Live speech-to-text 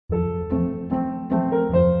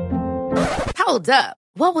Hold up.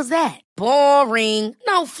 What was that? Boring.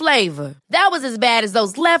 No flavor. That was as bad as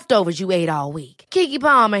those leftovers you ate all week. Keke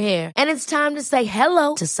Palmer here, and it's time to say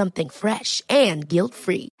hello to something fresh and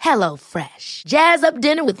guilt-free. Hello Fresh. Jazz up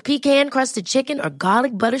dinner with pecan-crusted chicken or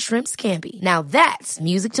garlic butter shrimp scampi. Now that's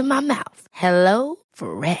music to my mouth. Hello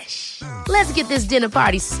Fresh. Let's get this dinner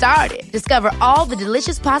party started. Discover all the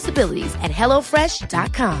delicious possibilities at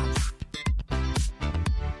hellofresh.com.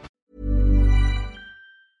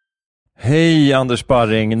 Hej Anders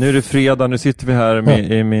Barring, nu är det fredag, nu sitter vi här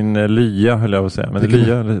i min lya, höll jag att säga. Men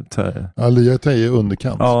lya är lite... Ja, lya är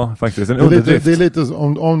underkant. Ja, faktiskt. Det är lite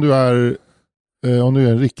om du är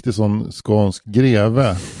en riktig sån skånsk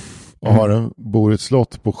greve och bor i ett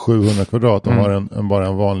slott på 700 kvadrat och har bara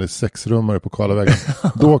en vanlig sexrummare på Karlavägen.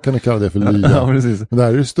 Då kan du kalla det för lya. Ja, precis. Men det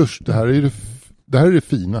här är det största, det här är det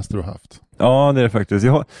finaste du har haft. Ja, det är det faktiskt.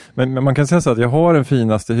 Men man kan säga så att jag har det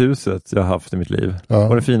finaste huset jag har haft i mitt liv. Ja.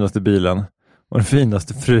 Och den finaste bilen. Och den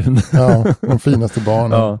finaste frun. Ja, och de finaste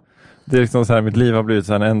barnen. Ja. Det är liksom så här, mitt liv har blivit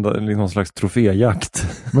så här någon slags troféjakt.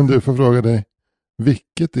 Men du, får fråga dig,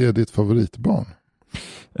 vilket är ditt favoritbarn?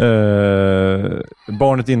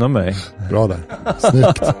 Barnet inom mig. Bra där.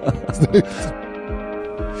 Snyggt.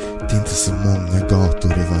 Det är inte så många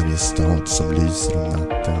gator i varje stad som lyser om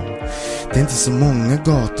natten. Det är inte så många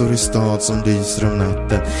gator i stad som lyser om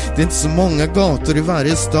natten. Det är inte så många gator i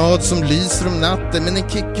varje stad som lyser om natten. Men en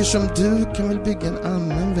kicker som du kan väl bygga en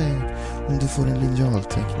annan väg om du får en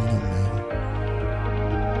linjalteckning av mig.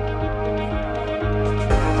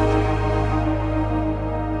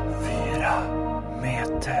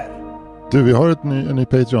 Du, vi har en ny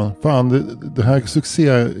Patreon. Fan, det här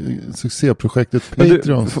succéprojektet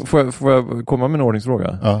Patreon. Får jag komma med en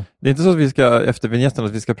ordningsfråga? Ja. Det är inte så att vi ska, efter vignetten,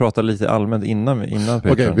 att vi ska prata lite allmänt innan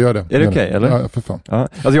Patreon. Okej, vi gör det. Är det okej, eller? Ja, för fan. Ja.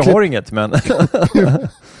 Alltså jag har inget, men...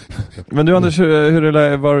 Men du Anders,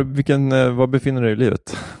 var befinner du dig i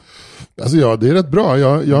livet? Alltså ja, det är rätt bra.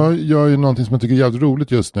 Jag gör ju någonting som jag tycker är jävligt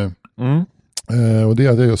roligt just nu. Och det är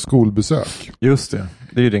att jag gör skolbesök. Just det,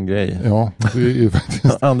 det är ju din grej. Ja, det är ju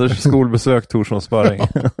faktiskt... Anders skolbesök, Torsson Sparring.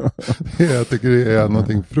 Jag tycker det är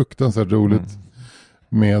någonting fruktansvärt roligt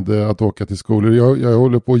med att åka till skolor. Jag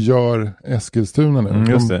håller på och gör Eskilstuna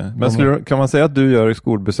nu. Just det. Men kan man säga att du gör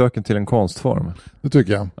skolbesöken till en konstform? Det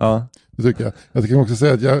tycker jag. Ja. Det tycker jag. Jag kan också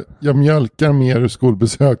säga att jag mjölkar mer ur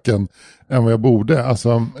skolbesöken än vad jag borde.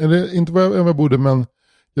 Alltså, eller inte än vad jag borde, men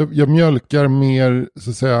jag mjölkar mer, så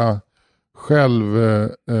att säga,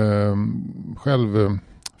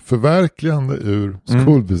 självförverkligande ur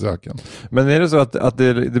skolbesöken. Men är det så att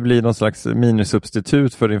det blir någon slags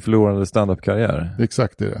minisubstitut för din förlorade stand-up-karriär?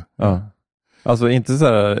 Exakt det är det. Ja. Alltså inte så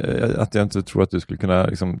här att jag inte tror att du skulle kunna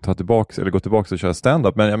liksom ta tillbaka eller gå tillbaka och köra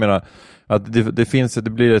stand-up, men jag menar att det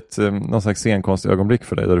blir någon slags scenkonstögonblick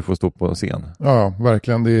för dig där du får stå på scen. Ja,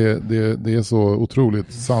 verkligen. Det är så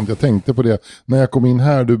otroligt sant. Jag tänkte på det när jag kom in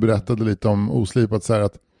här. Du berättade lite om Oslipat så här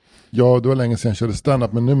att ja, det var länge sedan jag körde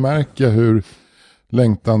stand-up, men nu märker jag hur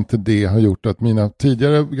längtan till det har gjort att mina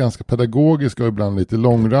tidigare ganska pedagogiska och ibland lite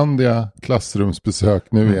långrandiga klassrumsbesök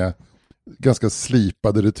nu är ganska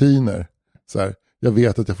slipade rutiner. Så här, jag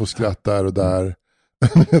vet att jag får skratta där och där.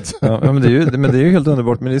 Ja, men det är ju helt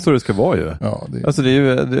underbart, men det är så det ska vara ju. Ja, alltså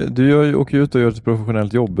du åker ut och gör ett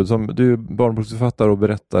professionellt jobb som du är barnboksförfattare och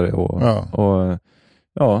berättare och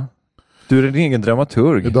du är din egen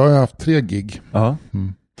dramaturg. Idag har jag haft 3 gig.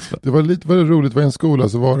 Det var lite roligt, var i en skola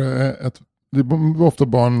så var det var ofta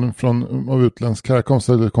barn av utländsk härkomst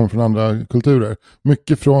eller kom från andra kulturer.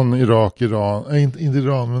 Mycket från Irak,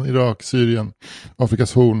 Irak, Syrien,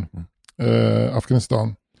 Afrikas horn,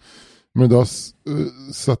 Afghanistan. Men idag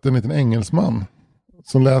satt en liten engelsman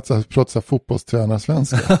som lät sig prata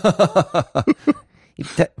fotbollstränarsvenska.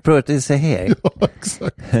 Pratar så här. Ja,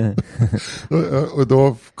 exakt. och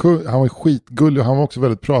då, han var skitgullig och han var också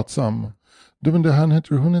väldigt pratsam. Du, men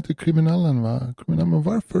hon heter kriminellen, va? Men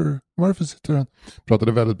varför sitter han?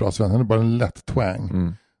 Pratade väldigt bra svenska, han är bara en lätt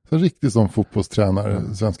twang. Så riktigt som fotbollstränare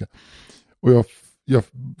svenska. Och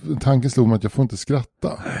tanken slog mig att jag får inte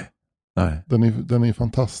skratta. Nej. Den är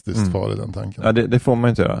fantastiskt farlig, den tanken. Ja, det får man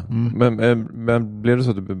inte göra. Men blev det så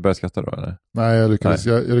att du började skratta då, eller? Nej, jag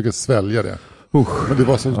lyckades svälja det. Men det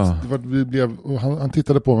var så, han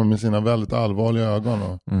tittade på mig med sina väldigt allvarliga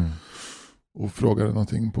ögon och frågade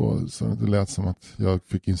någonting så det lät som att jag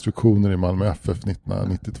fick instruktioner i Malmö FF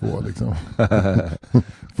 1992 liksom.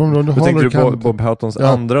 Då tänker du på Bob Houghtons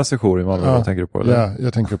andra session i Malmö, vad tänker du på? Eller? Ja,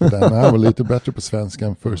 jag tänker på den. Han var lite bättre på svenska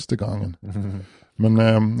än första gången. Men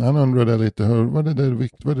han undrade lite vad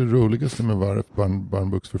är det roligaste med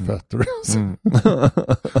barnboksförfattare?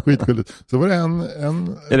 Skitgulligt. Så var det en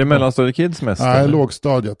är det mellanstadiekids mest? Nej,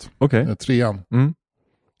 lågstadiet. Okej. 3:an.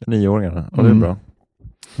 9-åringarna, ja det är bra.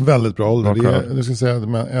 Väldigt bra ålder. Okay. Det är, jag ska säga,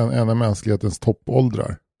 en av mänsklighetens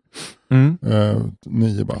toppåldrar.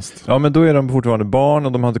 9 bast. Ja, men då är de fortfarande barn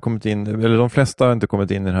och de har inte kommit in, eller de flesta har inte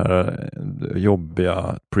kommit in i det här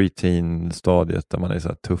jobbiga preteen-stadiet där man är så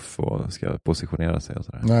här tuff och ska positionera sig och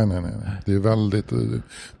sådär. Nej. Det är väldigt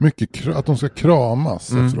mycket att de ska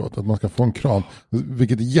kramas efteråt, att man ska få en kram,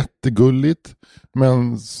 vilket är jättegulligt,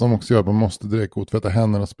 men som också gör att man måste direkt gå och tvätta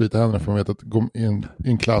händerna och sprita händerna, för man vet att gå i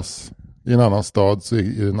en klass i en annan stad så är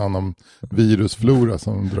det en annan virusflora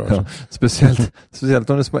som drar sig. Ja, speciellt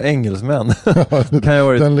om det är små engelsmän. Kan jag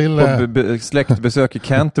vara på släktbesök i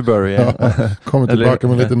Canterbury. Kommer tillbaka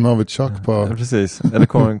med lite Novichok på. Ja, precis. Eller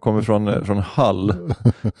kommer från Hull.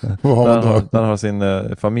 Där har sin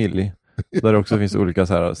familj. Där det också finns olika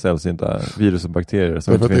så här sällsynta virus och bakterier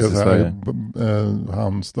som inte finns i Sverige.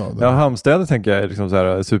 Hamnstad. Ja, hamnstäder tänker jag är liksom så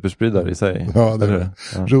här superspridare i sig. Ja, det är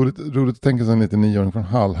roligt att tänka sig en 99-åring från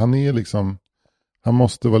Hall. Han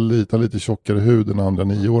måste vara lite tjockare hud än andra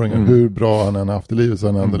 9-åringar. Hur bra han än haft i livet så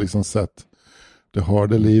har han ändå liksom sett det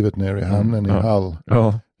hårda livet nere i hamnen i Hall.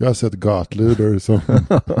 Ja. Jag har sett gatluder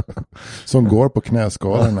som går på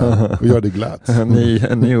knäskålarna och gör det glatt. En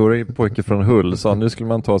 9-årig pojke från Hull sa nu skulle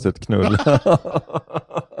man ta sig ett knull.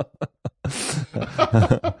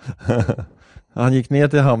 Han gick ner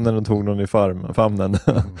till hamnen och tog någon i famnen.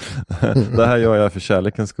 Det här gör jag för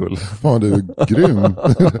kärlekens skull. Fan, du är grym.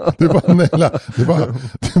 Du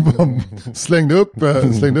bara slängde upp.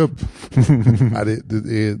 Nej,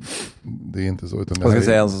 det är inte så. Utan jag ska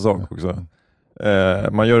säga en sån sak också.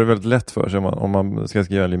 Man gör det väldigt lätt för sig om man ska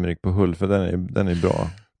skriva en limerick på Hull, för den är bra.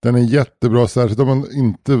 Den är jättebra, särskilt om man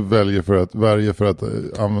inte väljer för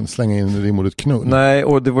att slänga in rimordet knull. Nej,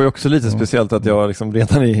 och det var ju också lite speciellt att jag liksom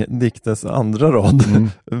redan i diktens andra rad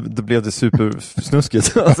det blev det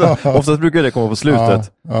supersnuskigt. Alltså, oftast brukar det komma på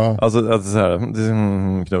slutet. Alltså så här,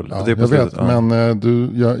 knull. Ja, det är på jag slutet. vet, men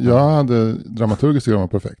jag hade dramaturgiskt var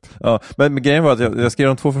perfekt. Ja, men grejen var att jag skrev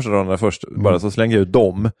de 2 första raderna först, bara så slängde jag ut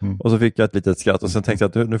dem och så fick jag ett litet skratt och sen tänkte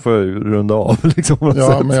jag att nu får jag runda av. Liksom,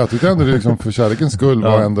 ja, men jag tyckte ändå det liksom, för kärlekens skull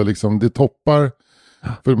var ändå liksom, det toppar,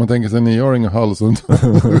 för man tänker sig 9-åring och hals och att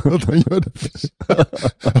han gör det.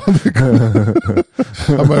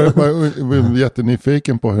 Man var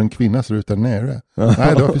jättenyfiken på hur en kvinna ser ut där nere.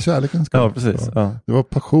 Nej, det var för kärlekens skull. Ja, precis. Ja. Det var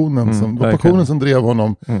passionen som drev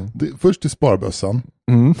honom först till sparbössan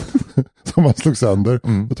som han slog sönder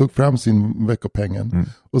och tog fram sin veckopengen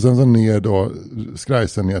och sen så ner då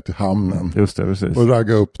skrajsen ner till hamnen. Just det, precis. Och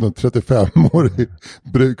ragga upp någon 35-årig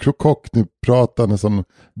krokokny-pratande som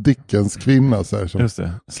Dickens kvinna så här, som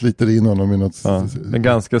sliter in honom i något. Med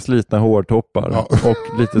ganska slitna hårtoppar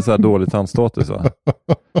och lite så här dålig tandstatus, va?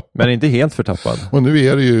 Men inte helt förtappad. Och nu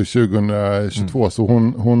är det ju 2022 så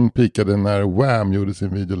hon pikade när Wham gjorde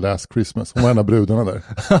sin video Last Christmas. Hon var en av brudarna där.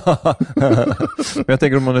 Men jag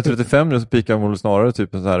tänker om hon är 35 nu så pikar hon snarare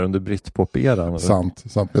typ så här under Britpop-eran. Sant.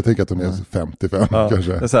 Jag tänker att hon är 55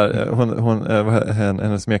 kanske. Det är så här,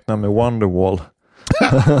 hennes smeknamn är Wonderwall.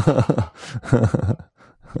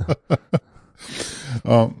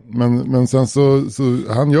 Ja, men sen så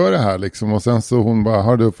han gör det här liksom, och sen så hon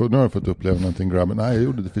bara, nu har du fått uppleva någonting, grabben? Nej, jag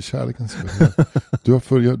gjorde det för kärlekens skull. Du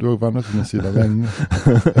har vandrat på min sida länge.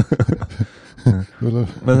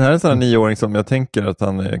 Men här är en sån här 9-åring som jag tänker att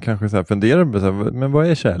han kanske så här funderar på så här, men vad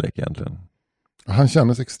är kärlek egentligen? Han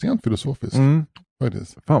kändes extremt filosofisk.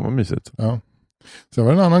 Faktiskt. Fan vad mysigt. Ja. Sen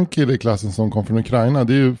var det en annan kille i klassen som kom från Ukraina.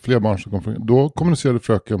 Det är ju fler barn som kom från. Då kommunicerade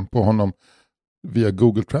fröken på honom via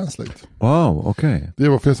Google Translate. Wow, okej. Okay. Det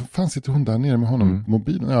var för så fan sitter hon där nere med honom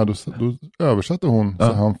mobilen. Ja, då översatte hon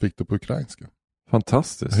så han fick det på ukrainska.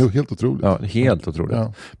 Fantastiskt. Det är helt otroligt. Ja, helt otroligt.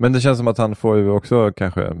 Ja. Men det känns som att han får ju också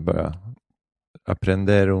kanske börja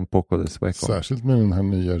aprender un poco de sueco. Särskilt med den här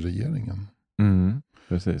nya regeringen.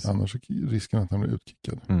 Precis. Annars är risken att han blir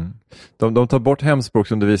utkickad. De tar bort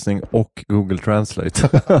hemspråksundervisning och Google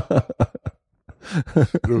Translate.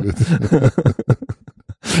 Roligt.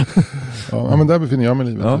 Ja, men där befinner jag mig i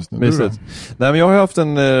livet just nu. Nej, men jag har haft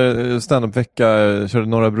en stand-up-vecka. Jag körde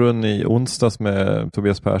Norra Brunn i onsdags med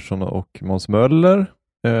Tobias Persson och Måns Möller.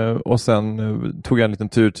 Och sen tog jag en liten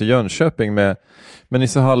tur till Jönköping med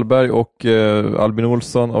Nisse Hallberg och Albin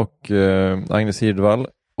Olsson och Agnes Hirdvall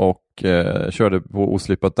och körde på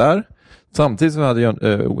Oslipat där. Samtidigt så hade jag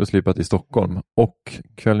Oslipat i Stockholm och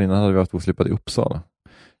kvällen innan hade vi haft Oslipat i Uppsala.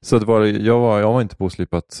 Så jag var inte på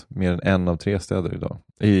Oslipat mer än en av 3 städer idag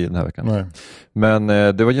i den här veckan. Nej. Men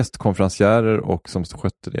det var gästkonferensjärer och som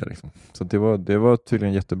skötte det liksom. Så det var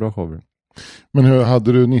tydligen jättebra shower. Men hur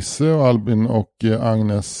hade du Nisse och Albin och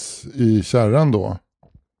Agnes i kärran då?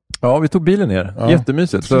 Ja, vi tog bilen ner. Ja,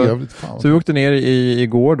 jättemysigt. Så vi åkte ner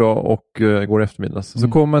igår då och igår eftermiddags.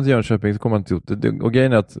 Så kom man till Jönköping, så kom man till och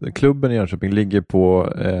grejen är att klubben i Jönköping ligger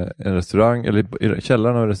på en restaurang, eller i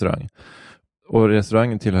källaren av en restaurang. Och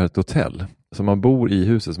restaurangen tillhör ett hotell. Så man bor i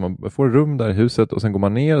huset, så man får rum där i huset och sen går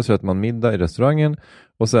man ner och så äter man middag i restaurangen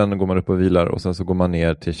och sen går man upp och vilar och sen så går man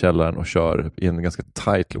ner till källaren och kör i en ganska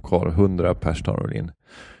tight lokal, 100 pers tar in.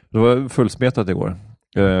 Det var fullsmetat igår.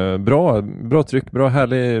 Bra tryck, bra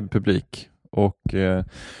härlig publik och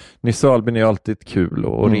Nisse och Albin är alltid kul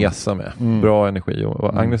att resa med. Bra energi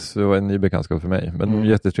och Agnes var en ny bekantskap för mig, men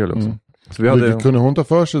jättetrevlig också. Så kunde hon ta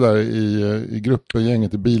för sig där i gruppen,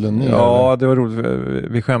 gänget i bilen ner? Ja, eller? det var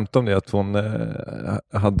roligt. Vi skämtade om det att hon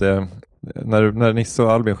hade, när Nisse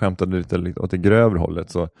och Albin skämtade lite åt det grövre hållet,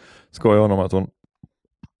 så skojade hon om att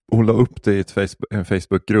hon la upp det i en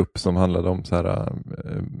Facebookgrupp som handlade om så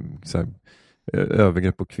här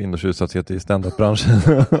övergrepp på kvinnors utsatthet i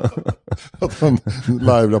stand-up-branschen. Att han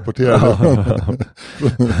live-rapporterade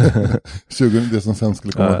det som sen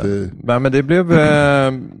skulle komma till... Nej, men det blev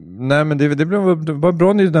det var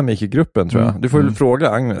bra dynamik i gruppen, tror jag. Du får väl fråga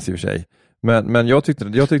Agnes i och för sig. Men jag tyckte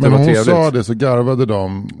det var trevligt. Men hon sa det så garvade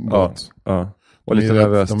de gott. Ja. Och lite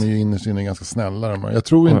nervöst. De är ju innerst inne ganska snälla. Jag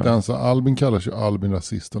tror inte ens att Albin kallar sig Albin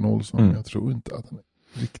Rasisten Olsson. Jag tror inte att han är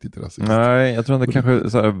riktigt rasist. Nej, jag tror att det kanske är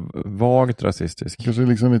så här vagt rasistisk. Kanske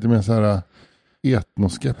liksom lite mer så här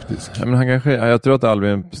etnoskeptisk. Ja, men han kanske, jag tror att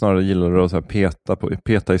Albin snarare gillar att så här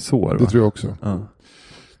peta i sår. Det tror jag också. Ja.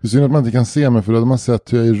 Det är synd att man inte kan se mig, för då hade man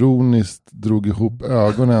sett hur jag ironiskt drog ihop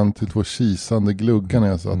ögonen till 2 kisande gluggar när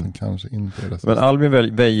jag sa att den kanske inte är rasist. Men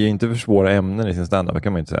Albin väjer inte för svåra ämnen i sin stand-up, det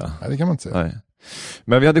kan man inte säga. Nej, det kan man inte säga. Nej.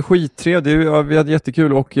 Men vi hade skittrevligt, vi hade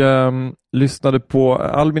jättekul och lyssnade på,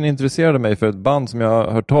 Albin intresserade mig för ett band som jag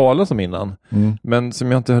har hört talas om innan, men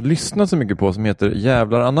som jag inte har lyssnat så mycket på, som heter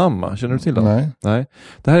Jävlar Anamma. Känner du till dem? Nej.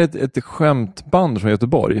 Det här är ett skämtband från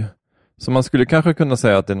Göteborg, så man skulle kanske kunna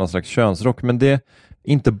säga att det är någon slags könsrock, men det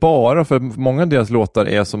inte bara, för många av deras låtar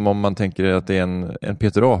är som om man tänker att det är en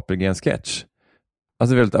Peter Apelgren-sketch.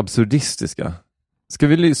 Alltså väldigt absurdistiska. Ska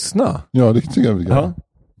vi lyssna? Ja, det tycker jag vi kan. Ja.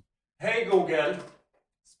 Hej Google,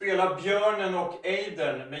 spela Björnen och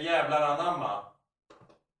Eidern med Jävlar Anamma.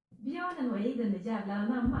 Björnen och Eidern med Jävlar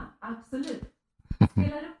Anamma, absolut. Spelar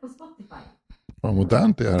upp på Spotify. Vad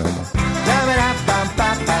modernt det är här hemma.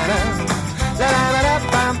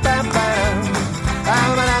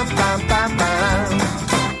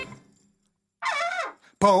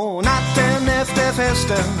 På natten efter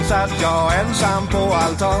festen satt jag ensam på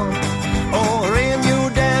altan och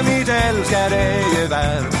rengjorde mitt älskade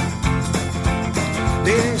gevär.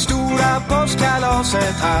 Det stora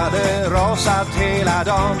påskkalaset hade rasat hela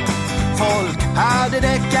dagen. Folk hade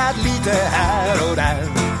däckat lite här och där.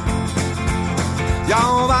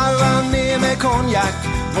 Jag varvade ner med konjak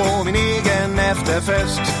på min egen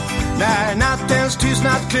efterfest, när nattens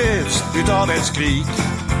tystnad klövs utav ett skrik.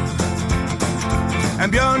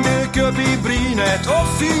 En björn dök upp i brynet och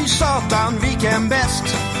fy satan vilken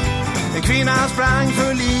bäst. En kvinna sprang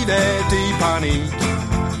för livet i panik.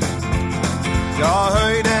 Jag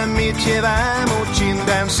höjde mitt gevär mot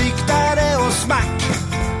kinden, siktade och smack.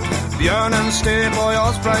 Björnen stöp och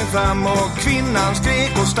jag sprang fram och kvinnan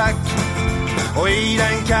skrek och stack. Och i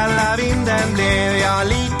den kalla vinden blev jag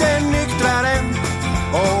lite nyktrare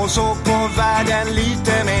och såg på världen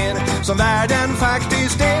lite mer som världen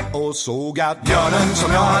faktiskt är. Och såg att björnen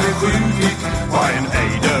som jag hade skjutit var en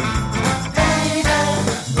ejder.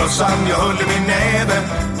 Bössan jag höll i min näve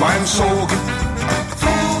var en såg.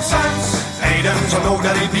 Ejdern som låg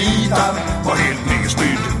där i bitar var helt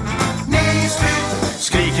nedspydd.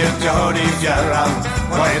 Skriket jag hörde i fjärran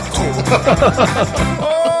var ett tåg.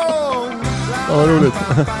 Ja, vad roligt.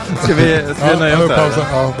 Ska vi nöja oss där?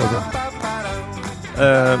 Ja, pausa.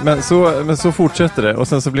 Men så fortsätter det och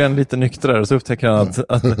sen så blir han lite nyktrare och så upptäcker han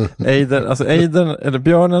att ejdern, eller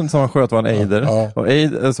björnen som han sköt var en ejder, och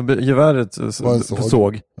alltså geväret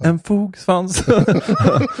såg en fogsvans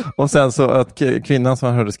och sen så att kvinnan som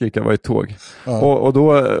han hörde skrika var ett tåg,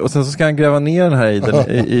 och sen så ska han gräva ner den här ejdern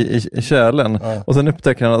i kärlen, och sen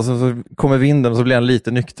upptäcker han, alltså, så kommer vinden och så blir han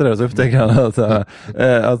lite nyktrare och så upptäcker han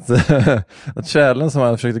att kärlen som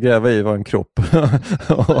han försökte gräva i var en kropp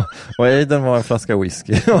och ejdern var en flaska whisky.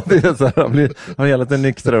 Det är så här, han blir lite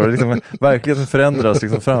nyktrare och liksom, verkligheten förändras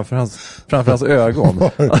liksom framför hans ögon.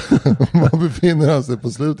 Man befinner han sig på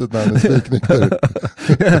slutet när han är spiknykter.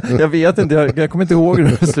 Jag vet inte, jag kommer inte ihåg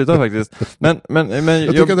hur det slutade faktiskt. Men jag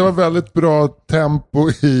tycker att det var väldigt bra tempo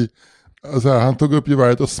i alltså, han tog upp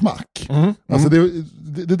geväret och smack. Alltså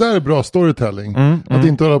det där är bra storytelling. Att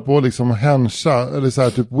inte hålla på liksom hänsa eller så här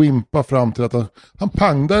typ wimpa fram till att han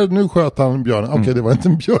pang där, nu sköt han björnen. Okej, det var inte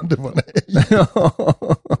en björn, det var en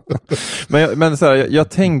ej. men så här, jag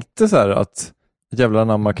tänkte så här att Jävla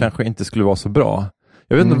namma kanske inte skulle vara så bra.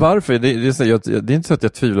 Jag vet inte varför, det är inte så att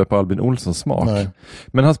jag tvivlar på Albin Olssons smak. Nej.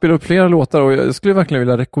 Men han spelar upp flera låtar och jag skulle verkligen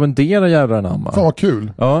vilja rekommendera Jävla namma. Fan vad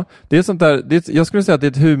kul. Ja, det är sånt där, jag skulle säga att det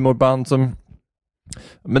är ett humorband som,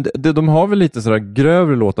 men de har väl lite sådär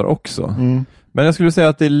grövre låtar också. Men jag skulle säga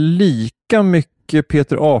att det är lika mycket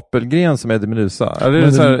Peter Apelgren som Eddie Meduza.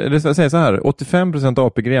 Eller säger så här, 85%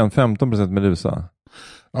 Apelgren, 15% Meduza.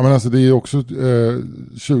 Ja, men alltså det är också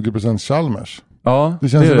 20% Chalmers. Ja, det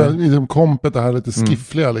känns som kompet det här lite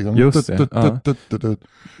skiffliga liksom. Just det.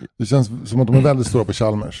 Det känns som att de är väldigt stora på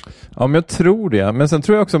Chalmers. Ja, men jag tror det. Men sen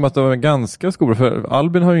tror jag också att de är ganska stora, för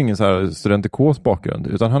Albin har ju ingen så här studentikos bakgrund,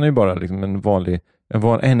 utan han är ju bara liksom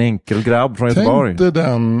en enkel grabb från Göteborg.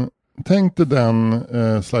 Tänk dig den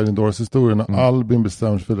Sliding Doors-historien när Albin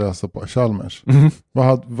bestämde sig för att läsa på Chalmers.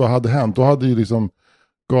 Vad hade hänt? Då hade ju liksom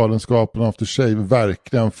Galenskapen After Shave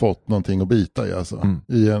verkligen fått någonting att bita i, alltså.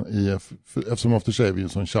 Eftersom After Shave är ju en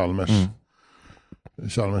sån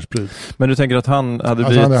Chalmers-pryd. Men du tänker att han hade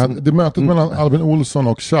blivit... det mötet mellan Albin Olsson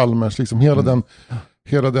och Chalmers, liksom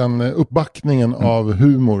hela den uppbackningen av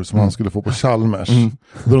humor som han skulle få på Chalmers.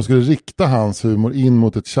 Då de skulle rikta hans humor in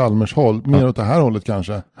mot ett Chalmers-håll, mer åt det här hållet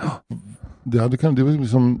kanske. Det var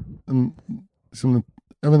liksom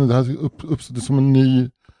jag vet inte, det hade uppstått som en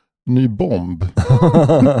ny bomb.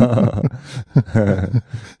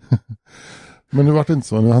 Men nu var det inte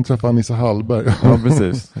så. Nu han träffade Anissa Hallberg. Ja,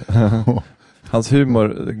 precis. Hans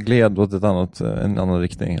humor gled åt en annan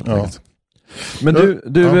riktning. Ja. Men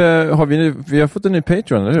vi har fått en ny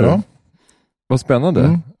Patreon, eller hur? Ja. Vad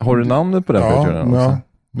spännande. Har du namnet på den Patreonen också?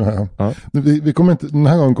 Ja. Vi kommer inte, den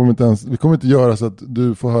här gången kommer inte göra så att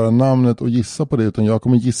du får höra namnet och gissa på det, utan jag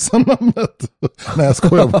kommer gissa namnet. Nej, jag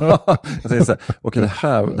skojar bara. Jag säger så här, okej,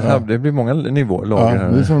 det blir många nivåer. Ja,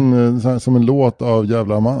 det är som en låt av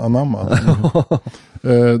Jävla anamma.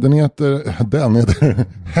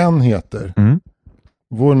 Hen heter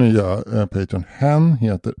vår nya Patreon. Hen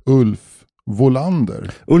heter Ulf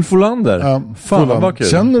Volander. Ulf Volander? Ja, fan vad kul.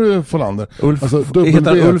 Känner du Volander?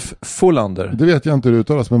 Heter Ulf Volander? Det vet jag inte hur det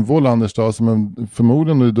uttalas, men Volander stavas som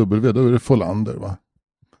förmodligen är W, då är det Volander, va?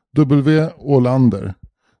 W-Olander.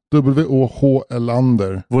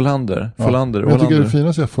 W-O-H-Elander. Volander. Ja. Jag tycker det är fint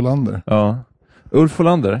att säga Volander. Ja. Ulf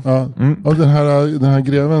Volander. Ja. Och den här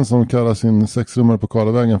greven som kallar sin sexrummare på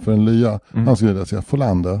Karlavägen för en lya, han skulle vilja säga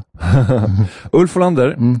Volander. Ulf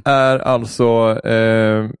Volander är alltså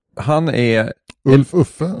han är Ulf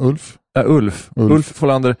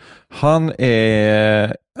Volander. Han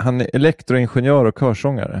är elektroingenjör och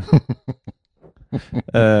körsångare.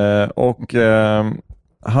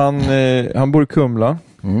 Han bor i Kumla.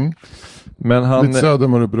 Men lite söder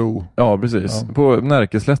om Örebro. Ja, precis. Ja. På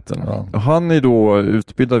Närkeslätten. Ja. Han är då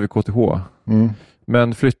utbildad vid KTH.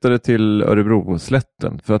 Men flyttade till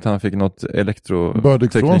Örebro-slätten för att han fick något elektroteknikjobb.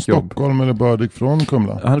 Bördig från Stockholm eller bördig från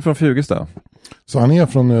Kumla? Han är från Fjugesta. Så han är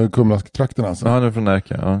från Kumla-trakten alltså? Ja, han är från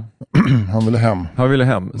Närke, ja. Han ville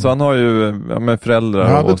hem. Så han har ju med föräldrar.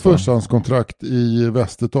 Han hade ett förstahandskontrakt i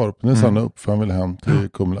Västertorp. Nu sa han upp för han ville hem till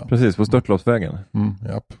Kumla. Precis, på Störtloppsvägen.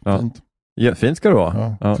 Fint. Ja, fint ska det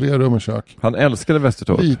vara. Ja. 3 rum och kök. Han älskade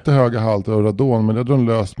Västertorp. Lite höga halter av radon, men det hade de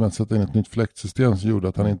löst med att sätta in ett nytt fläktsystem som gjorde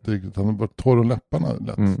att han inte riktigt, han var torr om läpparna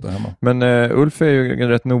lätt där hemma. Men Ulf är ju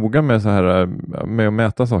rätt noga med med att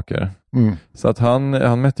mäta saker. Så att han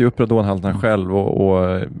mätte ju upp radonhalten själv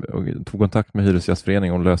och tog kontakt med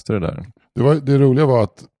Hyresgästföreningen och löste det där. Det roliga var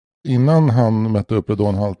att innan han mätte upp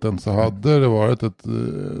radonhalten så hade det varit ett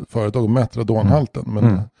företag som mätte radonhalten,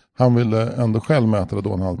 men han ville ändå själv mäta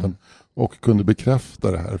radonhalten. Och kunde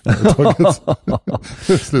bekräfta det här företaget.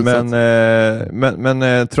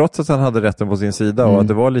 men trots att han hade rätten på sin sida och att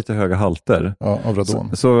det var lite höga halter av radon,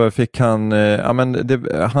 så fick han,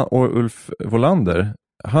 och Ulf Volander,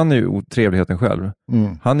 han är ju otrevligheten själv.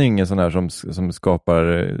 Han är ingen sån här som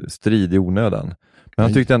skapar strid i onödan. Men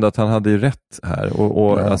han tyckte ändå att han hade ju rätt här.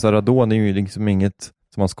 Och alltså radon är ju liksom inget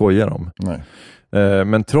som man skojar om. Nej.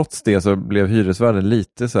 Men trots det så blev hyresvärden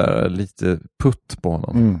lite putt på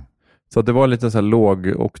honom. Så det var lite så här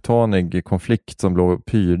lågoktanig konflikt som låg och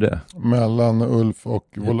pyrde. Mellan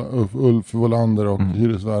Ulf Volander och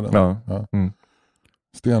hyresvärden. Ja.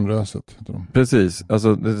 Stenröset heter de. Precis,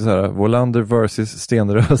 alltså det är så här, Volander versus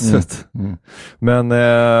Stenröset. Men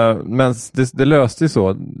det löste ju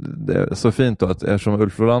så fint då, att eftersom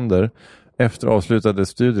Ulf Volander efter avslutade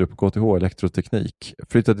studier på KTH elektroteknik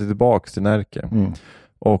flyttade tillbaka till Närke.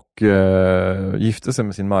 och gifte sig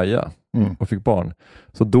med sin Maja och fick barn.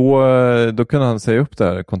 Så då kunde han säga upp det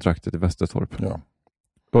här kontraktet i Västertorp. Ja.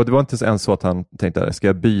 Och det var inte ens så att han tänkte, ska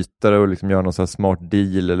jag byta det och liksom göra någon så här smart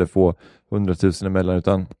deal eller få 100 000 emellan,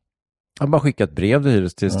 utan han bara skickade ett brev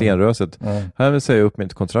till Stenröset. Här vill säga upp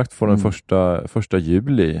mitt kontrakt från den första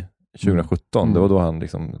juli 2017. Det var då han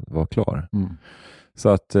liksom var klar. Så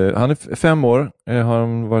att han är 5 år har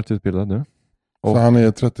han varit utbildad nu. Så han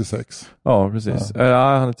är 36? Ja, precis.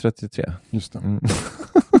 Ja, han är 33. Just det.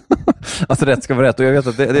 Alltså rätt ska vara rätt. Och jag vet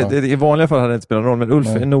att det i vanliga fall hade det inte spelat roll, men Ulf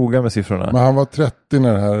är noga med siffrorna. Men han var 30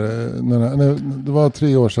 när det här... det var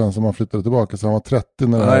 3 år sedan som han flyttade tillbaka, så han var 30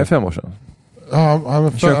 när det här... Nej, 5 år sedan. Ja, han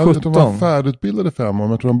var färdigutbildad i 5 år, men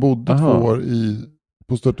jag tror han bodde 2 år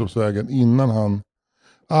på Störtorpsvägen innan han...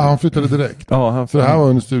 han flyttade direkt. Ja, så det här var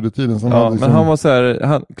under studietiden. Som han liksom... Men han var så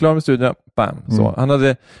här, klar med studierna, bam. Så.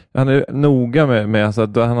 Han är noga med alltså,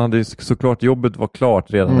 att han hade såklart, jobbet var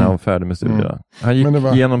klart redan när han var färdig med studierna. Han gick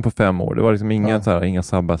igenom på 5 år. Det var liksom inga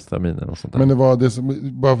sabbatsterminer och sånt där. Men det var det som,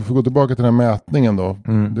 bara för att gå tillbaka till den här mätningen då.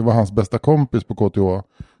 Det var hans bästa kompis på KTH,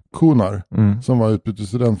 Kunar, som var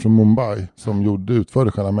utbytesstudent från Mumbai, som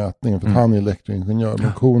utförde själva mätningen, för att han är elektroingenjör,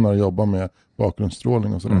 men Kunar jobbar med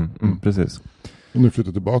bakgrundsstrålning och sådär. Precis. Och nu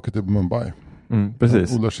flyttar tillbaka till Mumbai.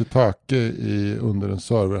 Precis. Odlar shiitake under en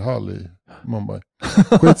serverhall i Mumbai.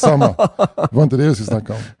 Skitsamma. Det var inte det vi skulle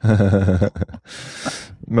snacka om.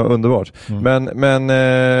 Men underbart.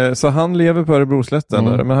 Men så han lever på Örebroslätten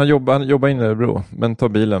där, men han jobbar in i Örebro, men tar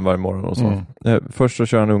bilen varje morgon och så. Först så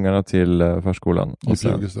kör han ungarna till förskolan. I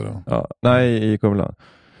Fjugesta då? Ja, nej, i Kumla.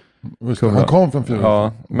 Han kom från Fjugesta.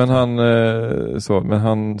 Ja, men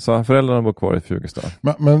föräldrarna bor kvar i Fjugesta.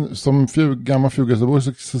 Men som gammal Fjugestabor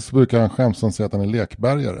så brukar han skämsamt säga att han är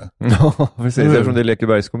lekbergare. Ja, precis. Eftersom det är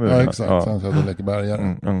Lekebergs kommun. Ja, exakt. Så han säger att han är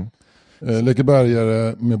lekebergare.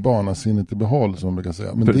 Lekebergare med barnasinnet i behåll, som man brukar säga.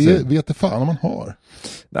 Men det vet det fan om man har.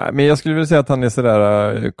 Nej, men jag skulle vilja säga att han är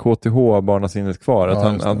sådär KTH barnasinnet kvar.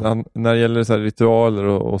 Att han, när det gäller så här ritualer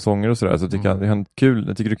och sånger och sådär, så tycker han tycker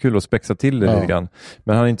det är kul att spexa till det lite grann.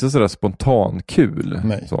 Men han är inte sådär spontan kul.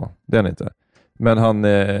 Nej. Så, det är han inte. Men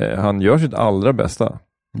han gör sitt allra bästa.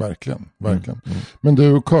 Verkligen. Men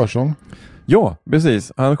du, körsång? Ja,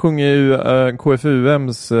 precis. Han sjunger ju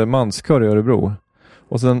KFUMs manskör i Örebro.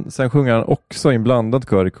 Och sen sjunger han också i en blandad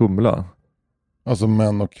kör i Kumla. Alltså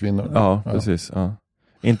män och kvinnor. Ja, precis. Ja.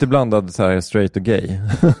 Inte blandad så här straight och gay.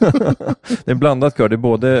 Det är en blandad kör. Det är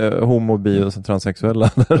både homo, bi och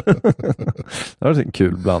transsexuella. Det är en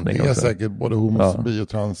kul blandning. Det är också. säkert både homo, bi och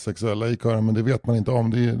transsexuella i kören, men det vet man inte om.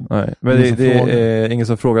 Nej, men det är ingen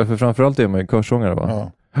som frågar, för framförallt är man ju körsångare,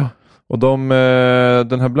 va? Ja. Och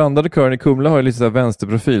den här blandade kören i Kumla har ju lite så här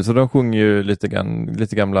vänsterprofil, så de sjunger ju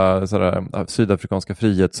lite gamla sådär, sydafrikanska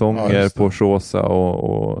frihetssånger på Xhosa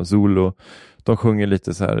och Zulu. De sjunger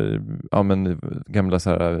lite så här, gamla så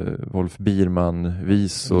här Wolf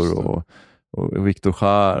Biermann-visor och Victor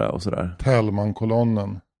Jara och sådär.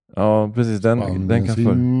 Tellman-kolonnen. Ja, precis. Den kan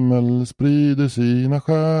himmel sprider sina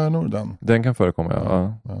stjärnor. Den kan förekomma,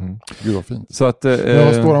 ja. Gud vad fint. Så att,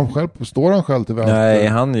 står han själv till vänster? Nej,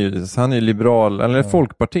 han är liberal, eller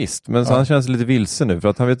folkpartist. Men så han känns lite vilse nu, för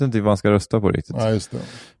att han vet inte vad han ska rösta på riktigt. Ja, just det.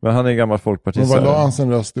 Men han är gammal folkpartist. Men vad la han sin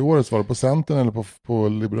röst i året? Var det på Centern eller på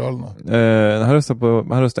Liberalerna?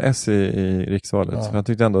 Han röstade S i riksvalet. Ja. Han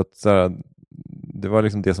tyckte ändå att det var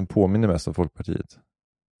liksom det som påminner mest om Folkpartiet.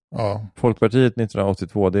 Ja. Folkpartiet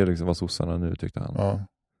 1982, det är liksom vad sossarna nu, tyckte han. Ja.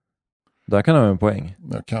 Där kan han ha en poäng.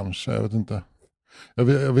 Ja, kanske, jag vet inte. Jag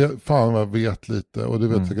vet lite, och det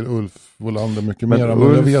vet säkert Ulf Wolander mycket mer.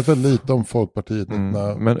 Men jag vet väl lite om Folkpartiet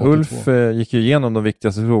 1982. Men Ulf gick ju igenom de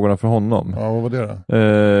viktigaste frågorna för honom. Ja, vad var det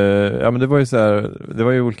då? Men det var ju så här, det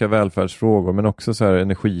var ju olika välfärdsfrågor, men också så här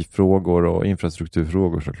energifrågor och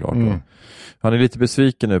infrastrukturfrågor såklart. Han är lite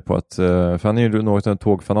besviken nu på att, för han är ju något av en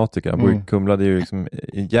tågfanatiker. Han bor i Kumla, det är ju liksom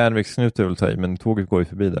järnvägsknutar vill ta i, men tåget går ju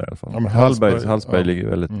förbi där i alla fall. Ja, Hallsberg ligger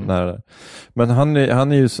väldigt nära. Men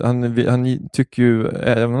han tycker ju,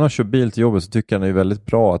 även om han kör bil till jobbet, så tycker han det är väldigt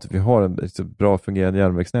bra att vi har ett bra fungerande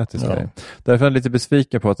järnvägsnät i Sverige. Därför är han lite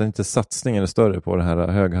besviken på att inte satsningen är större på det här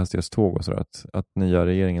höghastighetståg och så, att nya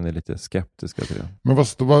regeringen är lite skeptiska till det. Men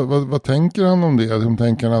vad tänker han om det? Han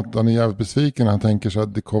tänker att han är jävligt besviken, han tänker så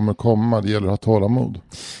att det kommer komma, det gäller att ha tålamod.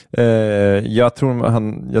 Jag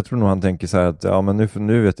tror nog han tänker så här att men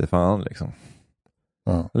nu vet jag fan liksom.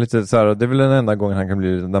 Ja. Lite så här, det är väl den enda gången han kan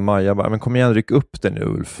bli när Maja bara, men kom igen, ryck upp den nu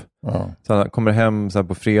Ulf. Ja. Så han kommer hem så här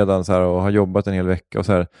på fredagen så här, och har jobbat en hel vecka och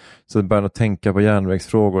så börjar han att tänka på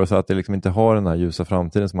järnvägsfrågor och så att det liksom inte har den här ljusa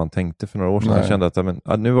framtiden som han tänkte för några år sedan. Nej. Han kände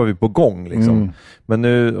att nu var vi på gång liksom. Men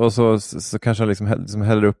nu, och så kanske han liksom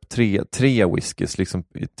häller upp tre whiskys liksom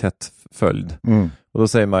i tätt följd. Och då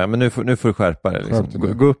säger Maja, men nu får du skärpa dig liksom.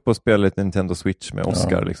 Gå upp och spela lite Nintendo Switch med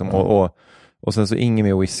Oscar liksom. Och sen så ingen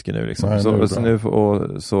mer whisky nu liksom. Nej,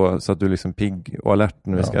 så att du liksom pigg och alert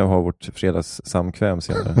när vi ska ha vårt fredagssamkväm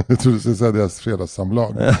senare. Jag tror du skulle säga deras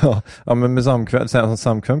fredagssamlag. Ja, men med samkväm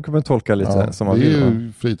kan man tolka lite som man vill. Det är vill.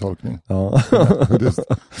 ju fri tolkning. Ja.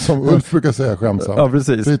 Som Ulf brukar säga skämtsamt. Ja,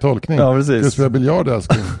 precis. Fri tolkning. Ja, precis. Ska spela biljard,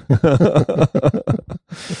 älskling.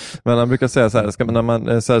 Men han brukar säga så här,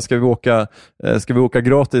 ska vi åka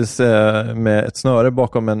gratis med ett snöre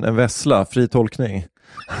bakom en vässla, fri tolkning.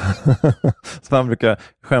 Så han brukar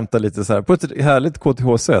skämta lite så här på ett härligt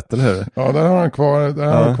KTH-sätt, eller hur? Ja, där har han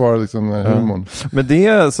kvar liksom humorn. Med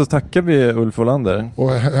det så tackar vi Ulf Olander.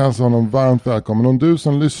 Och hälsar honom varmt välkommen. Om du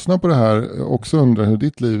som lyssnar på det här också undrar hur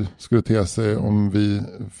ditt liv skulle te sig om vi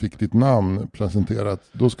fick ditt namn presenterat,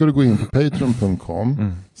 då ska du gå in på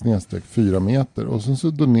patreon.com/4meter och sen så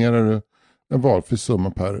donerar du en valfri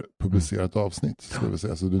summa per publicerat avsnitt, ska vi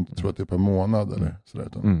säga, så du inte tror att det är per månad eller sådär,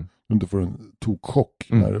 utan du inte får en tokchock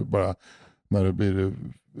när du blir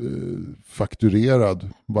fakturerad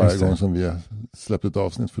varje gång som vi har släppt ett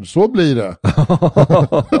avsnitt, för så blir det.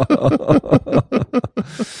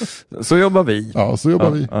 Så jobbar vi. Ja, så jobbar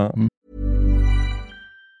vi.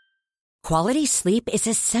 Quality sleep is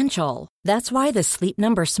essential. That's why the Sleep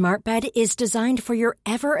Number Smart Bed is designed for your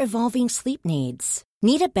ever-evolving sleep needs.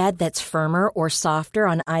 Need a bed that's firmer or softer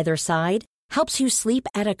on either side? Helps you sleep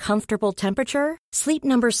at a comfortable temperature? Sleep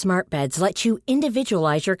Number Smart Beds let you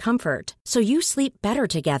individualize your comfort, so you sleep better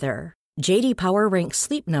together. J.D. Power ranks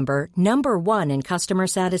Sleep Number #1 in customer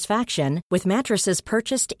satisfaction with mattresses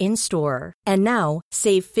purchased in-store. And now,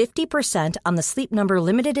 save 50% on the Sleep Number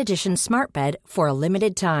Limited Edition Smart Bed for a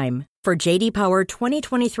limited time. For J.D. Power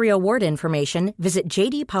 2023 award information, visit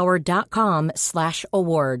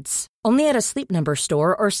jdpower.com/awards. Only at a Sleep Number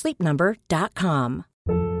store or sleepnumber.com.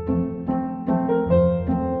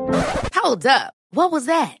 Hold up. What was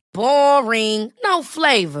that? Boring. No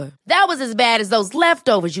flavor. That was as bad as those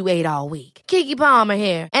leftovers you ate all week. Keke Palmer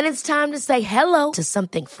here, and it's time to say hello to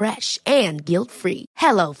something fresh and guilt-free.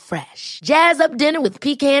 Hello Fresh. Jazz up dinner with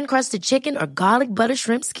pecan-crusted chicken or garlic butter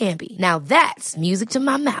shrimp scampi. Now that's music to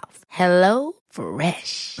my mouth. Hello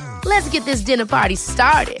Fresh. Let's get this dinner party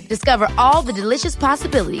started. Discover all the delicious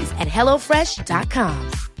possibilities at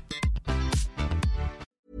hellofresh.com.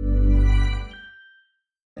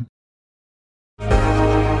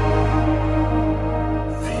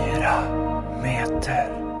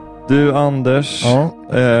 Du Anders,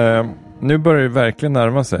 nu börjar det verkligen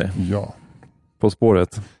närma sig. Ja. På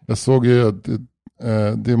spåret. Jag såg ju att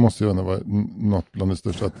det måste ju ändå vara något bland det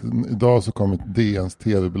största. Att idag så kom ett DNs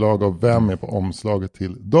tv-bilaga och vem är på omslaget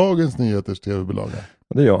till Dagens Nyheters tv-bilaga?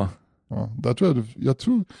 Det är jag. Ja, där tror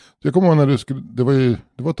jag kommer ihåg när du skulle, det var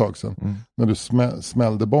ett tag sedan, när du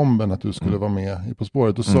smällde bomben att du skulle vara med i På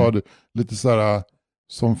spåret. Då sa du lite så här,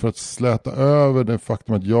 som för att släta över det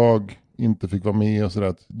faktum att jag inte fick vara med och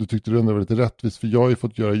sådär. Du tyckte det var lite rättvist, för jag har ju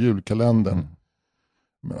fått göra julkalendern.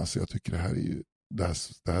 Men alltså jag tycker det här är ju,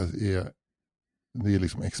 det är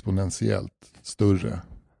liksom exponentiellt större.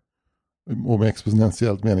 Och med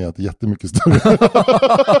exponentiellt menar jag att det är jättemycket större.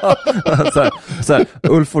 så här,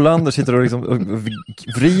 Ulf Olander sitter och liksom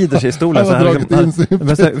vrider sig i stolen. Han har dragit in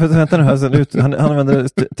sig. Vänta nu, han använder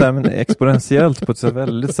termen exponentiellt på ett så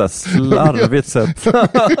väldigt så här slarvigt sätt.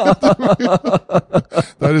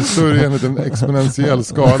 Det här är större enligt en exponentiell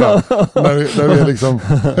skala. Där vi är liksom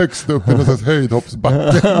högst upp i någon slags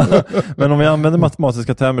höjdhoppsbacke. Men om vi använder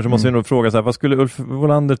matematiska termer så måste vi nog fråga så här, vad skulle Ulf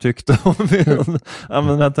Olander tyckte om vi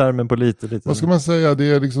använder den här termen på lite. Vad ska man säga? Det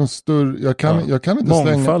är liksom större. Jag kan inte slänga.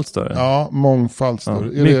 Mångfald större. Ja, mångfald större.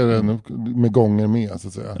 Ja. Är det med gånger med, så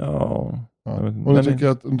att säga? Ja. Och du tycker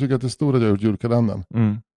att det är stort att jag har gjort julkalendern.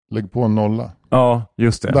 Lägg på en 0. Ja,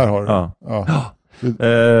 just det. Där har du. Ja. Ja.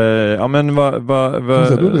 Men vad... Då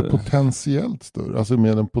är det potentiellt större, alltså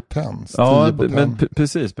med en potens. Ja, men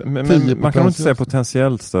precis. Men man kan nog inte säga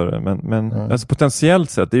potentiellt större, men alltså potentiellt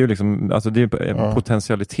sett, det är ju liksom, alltså det är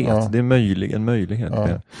potentialitet, det är en möjlighet. Ja.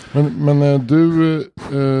 Men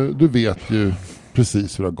du vet ju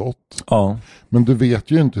precis hur det har gått. Ja. Men du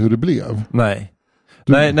vet ju inte hur det blev. Nej.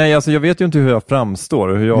 Nej, alltså jag vet ju inte hur jag framstår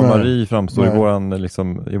och hur jag och Marie framstår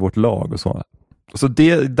i vårt lag och så. Så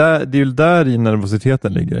det är ju där i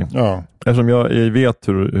nervositeten ligger. Ja. Eftersom jag vet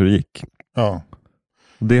hur det gick. Ja.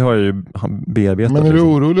 Det har jag ju bearbetat. Men är du liksom.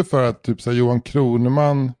 orolig för att typ så här, Johan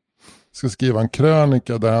Kroneman ska skriva en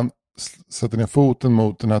krönika där han sätter ner foten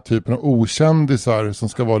mot den här typen av okändisar som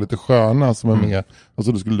ska vara lite sköna som är med.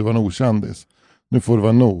 Alltså då skulle du vara en okändis. Nu får det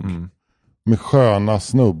vara nog. Med sköna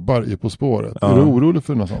snubbar i På spåret. Ja. Är du orolig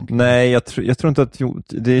för något sånt? Nej, jag tror inte att...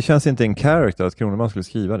 Det känns inte en character att Kroneman skulle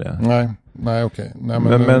skriva det. Nej, okej. Nej,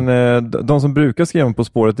 Men de som brukar skriva På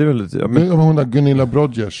spåret, det är väl... Ja, men hon där Gunilla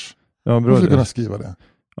Brodgers. Ja, Hon skulle kunna skriva det.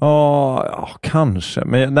 Ja, kanske.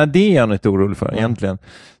 Men nej, det är jag inte orolig för egentligen.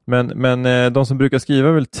 Men de som brukar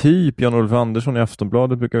skriva väl typ Jan-Olof Andersson i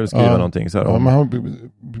Aftonbladet brukar väl skriva någonting så här. Ja, men han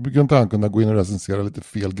brukar inte han kunna gå in och recensera lite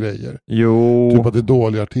fel grejer. Jo. Typ att det är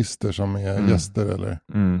dåliga artister som är gäster eller...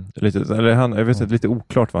 Lite, eller jag vet inte, lite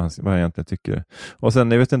oklart vad han egentligen tycker. Och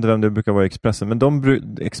sen, jag vet inte vem det brukar vara i Expressen.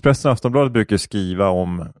 Men Expressen och Aftonbladet brukar skriva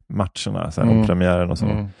om matcherna, så här, om premiären och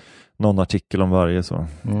så. Någon artikel om varje så.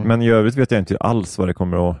 Men i övrigt vet jag inte alls vad det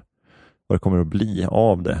kommer att bli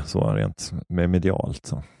av det så rent med medialt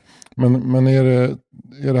så. Men är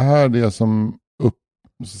det här det som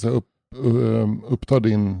upptar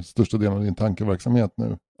din största del av din tankeverksamhet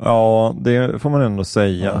nu? Ja, det får man ändå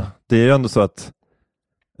säga. Ja. Det är ju ändå så att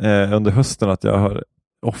under hösten att jag har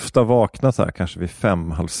ofta vaknat så här kanske vid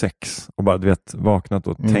 5:30 och bara vaknat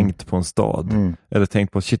och tänkt på en stad. Eller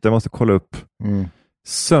tänkt på shit, jag måste kolla upp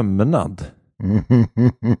sömnad.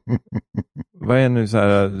 Vad är nu så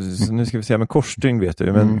här, nu ska vi se, men korsstygn vet jag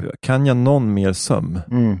ju, men kan jag någon mer sömn?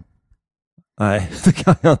 Nej, det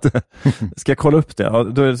kan jag inte. Ska jag kolla upp det? Ja,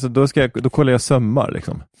 då kollar jag sömmar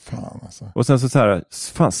liksom. Fan alltså. Och sen så här,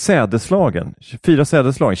 fan, sädeslagen. 24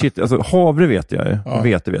 sädeslagen. Shit, alltså havre vet jag ju. Ja.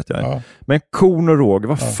 Vet jag. Ja. Men korn och råg,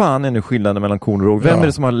 vad fan är nu skillnaden mellan korn och råg? Vem är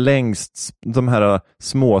det som har längst de här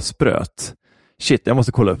små spröt? Shit, jag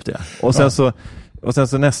måste kolla upp det. Och sen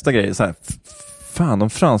så nästa grej så här, fan, de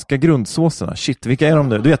franska grundsåserna. Shit, vilka är de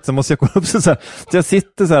nu? Du vet, så måste jag kolla upp så här. Så jag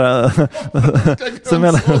sitter så här.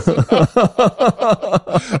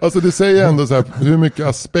 Alltså det säger ändå så här hur mycket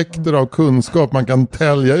aspekter av kunskap man kan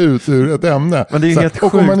tälja ut ur ett ämne. Men det är så helt här,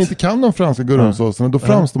 och om man inte kan de franska grundsåserna, då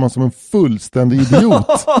framstår man som en fullständig idiot.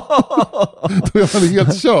 Då är man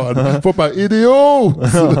helt körd. Folk bara, idiot!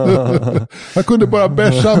 Han kunde bara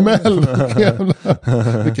bechamel.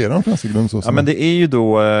 Vilka är de franska grundsåserna? Ja, men det är ju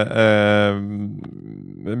då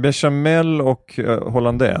bechamel och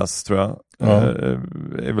hollandaise tror jag.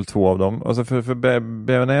 Är väl två av dem. Alltså för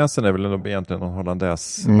bearnaisen är väl egentligen någon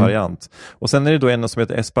hollandaise-variant. Och sen är det då en som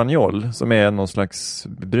heter espanol som är någon slags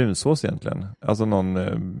brunsås egentligen. Alltså någon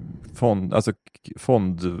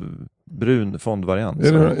brun fondvariant.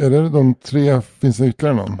 Är det de tre, finns det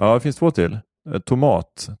ytterligare någon? Ja, det finns två till.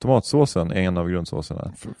 Tomatsåsen är en av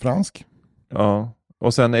grundsåserna. Fransk? Ja,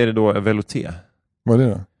 och sen är det då velouté. Vad är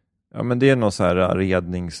det då? Ja, men det är någon så här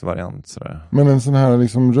redningsvariant sådär. Men en sån här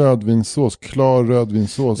liksom rödvinsås, klar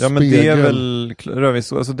rödvinsås, ja, men spegel. Det är väl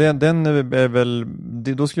rödvinsås, alltså den är väl,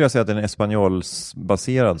 då skulle jag säga att det är en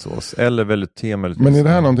espanjolsbaserad sås, eller velouté. Men är det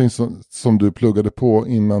här någonting som du pluggade på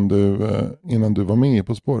innan du var med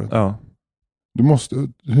På spåret? Ja. Du måste,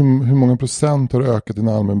 hur många procent har du ökat din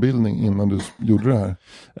allmänbildning innan du gjorde det här?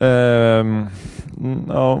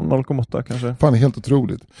 0,8 kanske. Fan, det är helt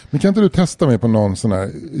otroligt. Men kan inte du testa mig på någon sån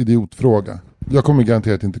här idiotfråga? Jag kommer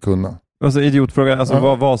garanterat inte kunna. Alltså idiotfråga,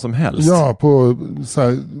 alltså vad som helst? Ja, på så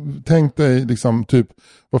här, tänk dig liksom typ,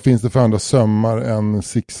 vad finns det för andra sömmar än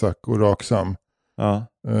zigzag och raksam? Ja.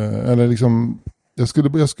 Eller liksom,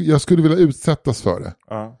 jag skulle vilja utsättas för det.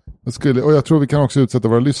 Ja. Och jag tror vi kan också utsätta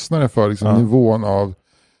våra lyssnare för liksom nivån av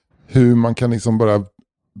hur man kan liksom bara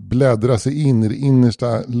bläddra sig in i det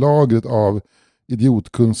innersta lagret av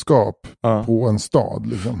idiotkunskap på en stad.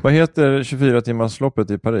 Liksom. Vad heter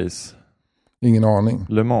 24-timmarsloppet i Paris? Ingen aning.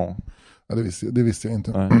 Le Mans. Ja, det visste jag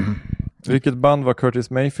inte. Vilket band var Curtis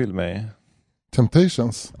Mayfield med i?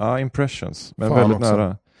 Temptations? Ja, Impressions. Men väldigt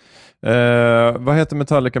också nära. Vad heter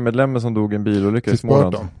Metallica-medlemmen som dog i en bilolycka i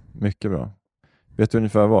Småland? Mycket bra. Vet du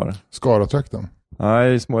ungefär var? Skaratrakten?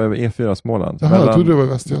 Nej, E4 Småland. Jaha, jag trodde det var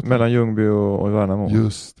Västergötland. Mellan Ljungby och Värnamo.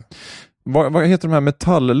 Just det. Vad heter de här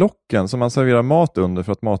metalllocken som man serverar mat under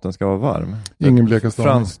för att maten ska vara varm? Ingen blekaste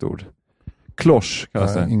aning. Franskt ord. Cloche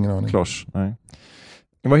kallas det. Ingen aning. Cloche, nej.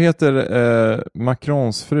 Vad heter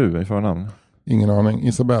Macrons fru i förnamn? Ingen aning.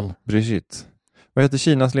 Isabelle. Brigitte. Vad heter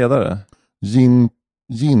Kinas ledare?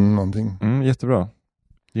 Jin någonting. Jättebra.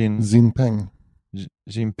 Jinping.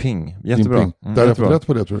 Jinping. Jättebra. Där har jag fått rätt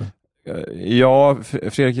på det, tror du? Ja,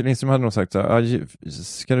 Fredrik Lindström hade nog sagt så här,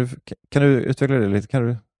 kan du utveckla det lite?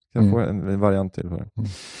 Kan få en variant till på det?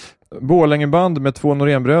 Borlängeband med 2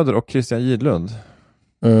 Norénbröder och Christian Gidlund.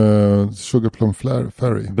 Sugar Plum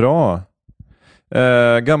Fairy. Bra.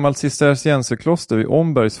 Gammalt cistercienserkloster vid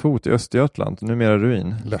Ombergsfot i Östergötland, numera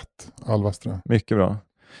ruin. Lätt, Alvastra. Mycket bra.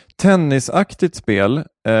 Tennisaktigt spel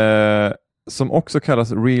som också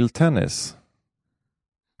kallas real tennis.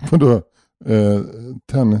 Vadå?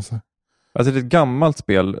 Tennis? Alltså det är ett gammalt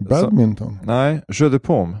spel. Badminton? Nej, jeu de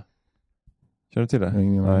paume. Känner du till det?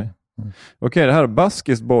 Ingen Nej. Okej, det här är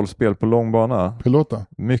baskiskt bollspel på lång bana. Pelota?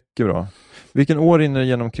 Mycket bra. Vilken år rinner det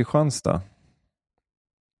genom Kristianstad?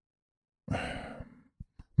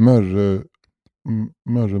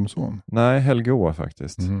 Mörrumsån? Nej, Helge Å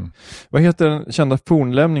faktiskt. Vad heter den kända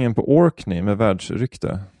fornlämningen på Orkney med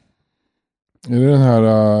världsrykte? Är det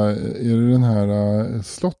den här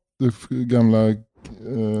slott, gamla...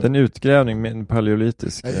 En utgrävning med en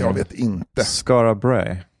paleolitisk. Nej, jag vet inte. Skara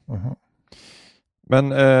Brae. Men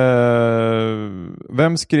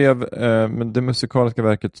vem skrev det musikaliska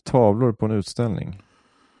verket Tavlor på en utställning?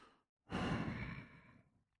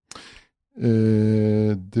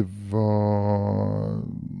 Det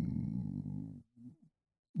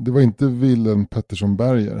var inte Wilhelm Pettersson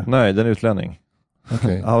Berger. Nej, den är utlänning.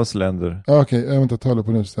 Okej. Ausländer. Okej, jag väntar, tala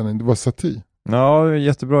på en utställning. Det var Satie. Ja,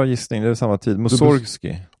 jättebra gissning. Det är samma tid.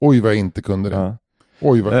 Mussorgsky. Oj, vad jag inte kunde det. Ja.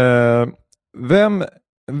 Oj, vad...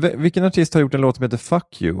 Vilken artist har gjort en låt som heter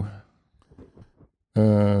Fuck You?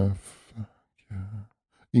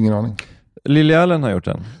 Ingen aning. Lily Allen har gjort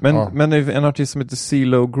den. Men det är en artist som heter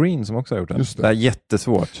CeeLo Green som också har gjort den. Just det. Det är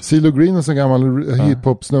jättesvårt. CeeLo Green är en gammal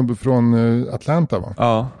hiphop-snubbe från Atlanta, va?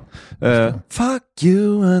 Ja. Fuck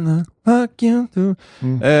you and fuck you too.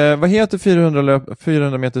 Vad heter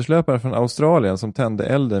 400 meters löpare från Australien som tände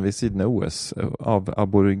elden vid Sydney OS av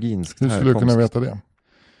aboriginskt härkomst? Hur skulle du kunna veta det?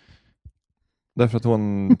 Därför att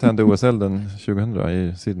hon tände OS-elden 2000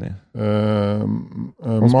 i Sydney.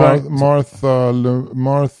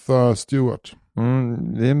 Martha Stewart.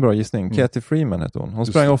 Det är en bra gissning. Katie Freeman hette hon. Hon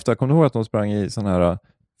sprang ofta, kommer du ihåg att hon sprang i sån här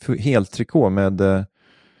helt trikå med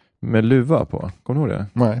luva på? Kommer du ihåg det?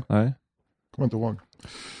 Nej. Kommer inte ihåg.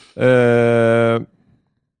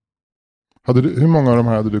 Hur många av de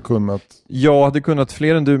här hade du kunnat? Jag hade kunnat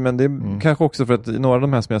fler än du, men det är kanske också för att några av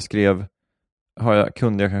de här som jag skrev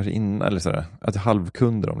kunde jag kanske innan, eller sådär, att jag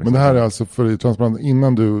halvkunde dem. Liksom. Men det här är alltså för transparent,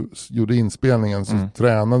 innan du gjorde inspelningen så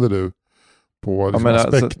tränade du på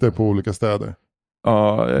aspekter på olika städer?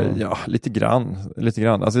 Ja, lite grann.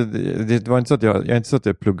 Alltså, det var inte så att jag är inte så att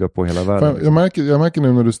jag pluggar på hela världen. Jag märker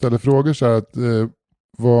nu när du ställer frågor så här att det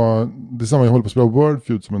är samma, jag håller på att spela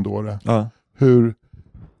Wordfeud som en dåre. Ja.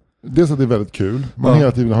 Dels att det är väldigt kul. Man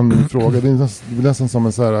hela tiden har en ny fråga. Det är nästan som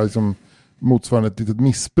en så här liksom, motsvarande ett litet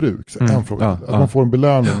missbruk. Så en fråga. Att man får en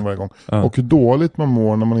belöning varje gång. Och hur dåligt man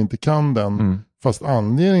mår när man inte kan den. Fast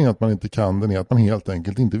anledningen att man inte kan den är att man helt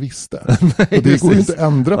enkelt inte visste. Nej, och det går ju inte att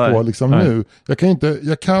ändra på liksom nu. Jag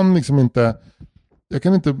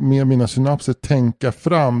kan inte med mina synapser tänka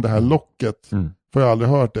fram det här locket. För jag har aldrig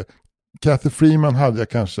hört det. Kathy Freeman hade jag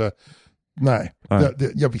kanske... Nej.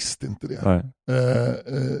 Jag visste inte det.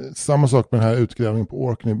 Samma sak med den här utgrävningen på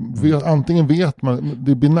Orkney. Antingen vet man,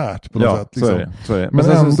 det är binärt på något sätt. Liksom. Så är det. Men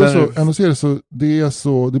ändå är det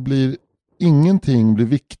så, det blir, ingenting blir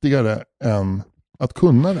viktigare än att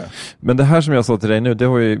kunna det. Men det här som jag sa till dig nu, det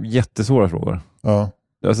var ju jättesvåra frågor. Ja.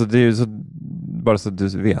 Alltså det är ju så, bara så att du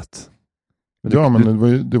vet. Men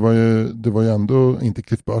det var ju ändå, inte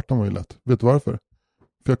Cliff Burton var ju lätt. Vet du varför?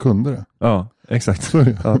 För jag kunde det. Ja, exakt. Så är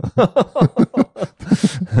det. Ja.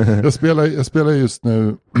 jag spelar just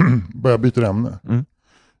nu, bara byter ämne.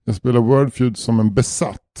 Jag spelar Wordfeud som en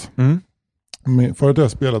besatt. Förut har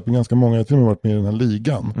jag spelat med ganska många, jag har till och med varit med i den här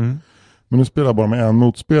ligan. Men nu spelar jag bara med en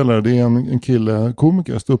motspelare. Det är en kille,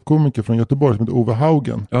 komiker, ståuppkomiker från Göteborg som heter Ove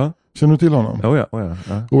Haugen. Ja. Känner du till honom? Ja.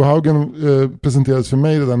 Ove Haugen presenterades för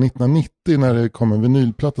mig redan 1990 när det kom en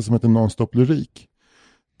vinylplatta som heter Non-Stop Lyrik.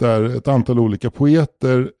 Där ett antal olika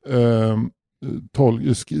poeter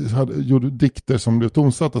gjorde dikter som blev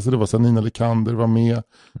tonsatta. Så det var så Nina Likander var med,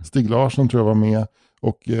 Stig Larsson tror jag var med.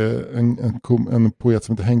 Och en poet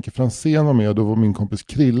som heter Henke Franzén var med. Och då var min kompis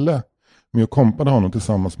Krille med och kompade honom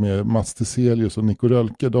tillsammans med Mats Theselius och Nico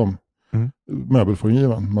Rölke.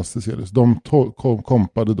 Möbelformgivaren Mats Theselius. De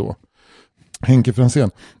kompade då Henke Franzén.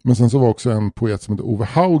 Men sen så var också en poet som heter Ove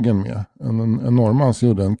Haugen med. En norrman som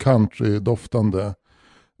gjorde en country-doftande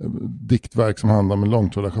diktverk som handlar om en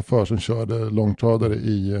långtradarchaufför som körde långtradare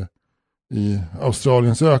i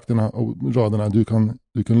Australiens öknen och raderna du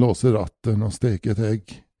kan låsa ratten och steka ett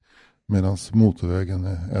ägg medan motorvägen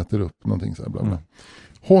äter upp någonting så här bla bla.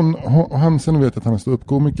 Han sen vet att han är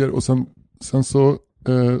ståuppkomiker och sen så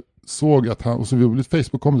såg att han, och så vi blev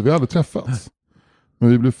Facebook-kompisar, vi har aldrig träffats men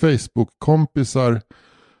vi blev Facebook-kompisar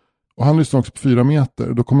Och han lyssnade också på 4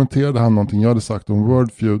 meter. Då kommenterade han någonting jag hade sagt om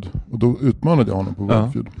Wordfeud. Och då utmanade jag honom på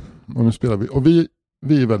Wordfeud. Och nu spelar vi. Och vi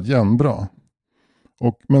är väldigt jämnbra.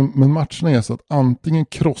 Men matcherna är så att antingen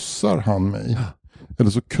krossar han mig. Eller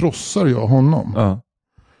så krossar jag honom. Ja.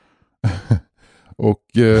 Och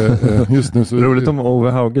just nu så... Roligt om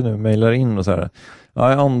Ove Hauge nu mejlar in och så här.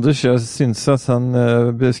 Ja, Anders, jag syns att han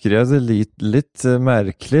beskrev det lite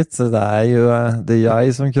märkligt. Så det är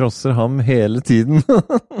jag som krossar ham hela tiden.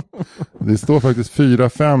 Det står faktiskt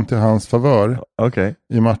 4-5 till hans favör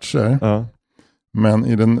i matcher. Ja. Men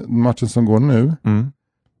i den matchen som går nu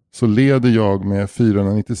så leder jag med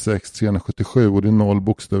 496-377 och det är 0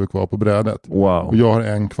 bokstäver kvar på brädet. Wow. Och jag har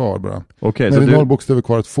en kvar bara. Okay, så det är 0 bokstäver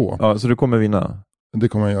kvar att få. Ja, så du kommer vinna? Det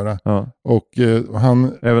kommer jag göra. Ja. Och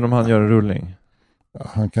han... Även om han gör en rullning?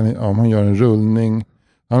 Om han gör en rullning...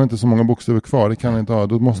 Han har inte så många bokstäver kvar, det kan han inte ha.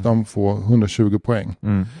 Då måste han få 120 poäng.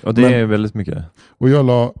 Och det är väldigt mycket. Och jag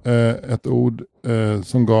la ett ord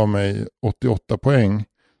som gav mig 88 poäng.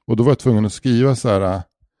 Och då var jag tvungen att skriva så här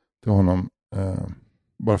till honom.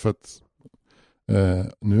 Bara för att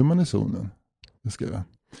nu är man i zonen. Det skrev jag.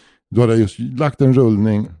 Då hade jag just lagt en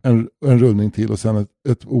rullning, en rullning till och sen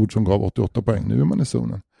ett ord som gav 88 poäng. Nu är man i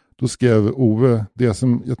zonen. Då skrev Ove det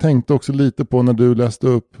som jag tänkte också lite på när du läste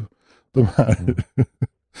upp de här.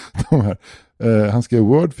 Han skrev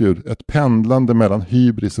Wordfeud, ett pendlande mellan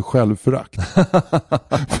hybris och självförakt.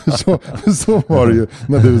 för så var det ju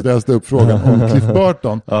när du läste upp frågan om Cliff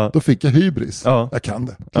Burton. Då fick jag hybris. Jag kan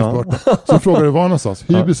det. Cliff Burton. Så frågade du var någonstans.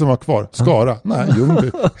 Hybrisen var kvar. Skara. Nej,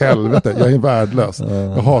 Ljungby. Helvete. Jag är värdelös.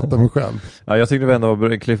 Jag hatar mig själv. Ja, jag tyckte ändå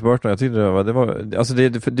var Cliff Burton. Jag tyckte det var alltså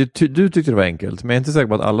du tyckte det var enkelt. Men jag är inte säker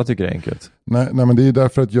på att alla tycker det är enkelt. Nej, men det är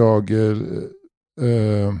därför att jag...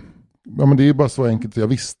 Ja, men det är bara så enkelt att jag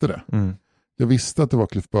visste det. Jag visste att det var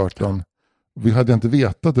Cliff Burton. Hade jag inte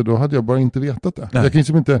vetat det, då hade jag bara inte vetat det. Nej. Jag kan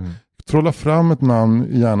liksom inte trolla fram ett namn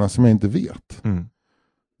i hjärnan som jag inte vet.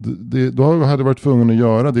 Då hade jag varit tvungen att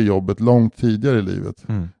göra det jobbet långt tidigare i livet.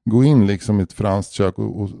 Gå in liksom i ett franskt kök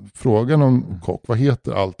och fråga någon kock, vad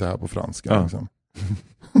heter allt det här på franska? Liksom.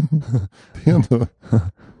 Det är ändå...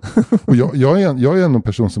 Och jag är ändå en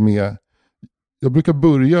person som är... Jag brukar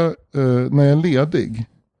börja, när jag är ledig...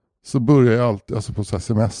 Så börjar jag alltid, alltså på så här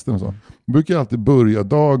semestern och så. Brukar jag alltid börja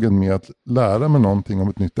dagen med att lära mig någonting om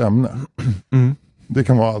ett nytt ämne. Det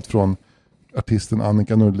kan vara allt från artisten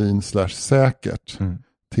Annika Norlin /säkert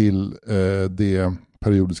till det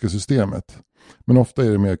periodiska systemet. Men ofta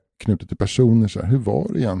är det mer knutet till personer. Så här. Hur var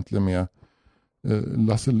det egentligen med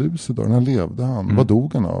Lasse Lucidor? När levde han? Vad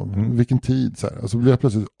dog han av? Vilken tid? Så här. Alltså blev jag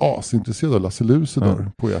plötsligt asintresserad av Lasse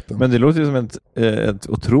Lucidor, poeten. Men det låter ju som ett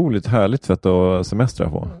otroligt härligt sätt att semestra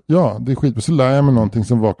på. Ja, det är skitbra. Så lär jag mig någonting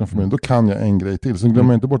som vaknar för mig. Då kan jag en grej till. Så glömmer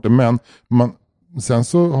jag inte bort det. Men sen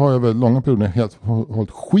så har jag väl långa perioder helt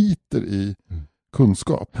hållit skiter i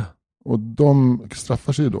kunskap. Och de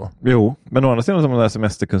straffar sig då. Jo, men å andra sidan som de där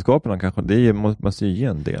semesterkunskaperna kanske, det måste ju ge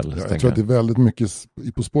en del. Ja, jag tror att det är väldigt mycket,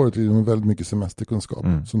 På spåret är det väldigt mycket semesterkunskap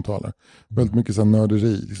som talar. Väldigt mycket så här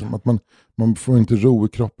nörderi. Liksom, att man får inte ro i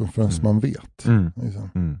kroppen förrän man vet.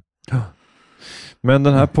 Liksom. Men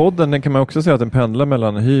den här podden, den kan man också säga att den pendlar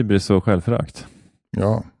mellan hybris och självförakt.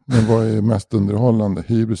 Ja, men vad är mest underhållande?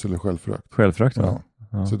 Hybris eller självförakt? Självförakt, ja.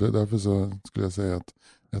 Så därför så skulle jag säga att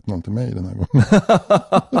 1-0 till mig den här gången.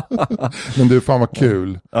 Men du, fan vad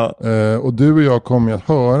kul. Och du och jag kommer att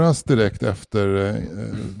höras direkt efter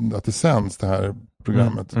att det sänds det här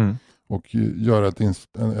programmet. Och göra ett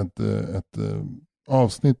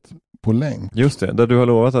avsnitt på länk. Just det, där du har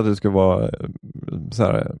lovat att du ska vara så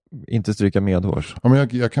här, inte stryka medhårs. Ja, men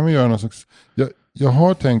jag kan väl göra någon slags... Jag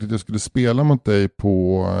har tänkt att jag skulle spela mot dig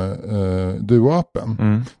på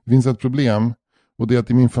Duo-appen. Det finns ett problem. Och det är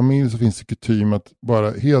att i min familj så finns det kutym att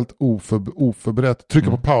bara helt oförberett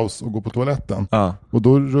trycka på paus och gå på toaletten. Och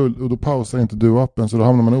då pausar inte Duo-appen, så då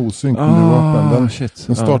hamnar man i osynk med Duo-appen.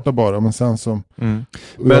 Den startar bara, men sen så...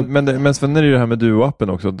 Men sen är det ju det här med Duo-appen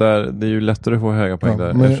också. Där, det är ju lättare att få höga poäng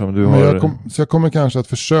där. Eftersom du har... Så jag kommer kanske att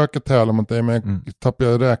försöka tävla mot dig, men tappar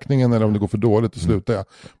jag räkningen eller om det går för dåligt, och slutar jag.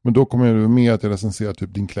 Men då kommer jag med att jag recenserar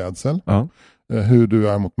typ din klädsel. Hur du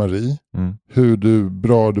är mot Marie. Hur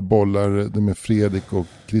bra du bollar det med Fredrik och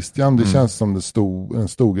Christian. Det känns som en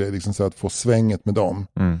stor grej liksom, så att få svänget med dem.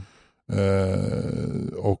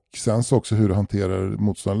 Och sen så också hur du hanterar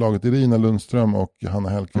motståndarlaget. Irina Lundström och Hanna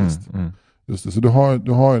Hellqvist. Just det, så du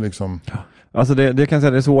har liksom... Alltså det kan jag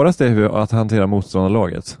säga, det svåraste är att hantera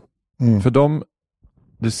motståndarlaget. För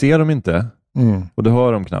du ser dem inte och du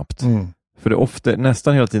hör dem knappt. För det är ofta,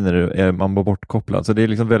 nästan hela tiden är man bortkopplad. Så det är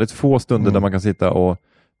liksom väldigt få stunder där man kan sitta och,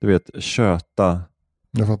 du vet, köta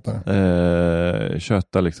Jag fattar.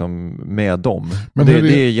 Köta liksom med dem. Men det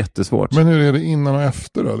är jättesvårt. Men hur är det innan och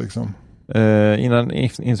efter då liksom? Innan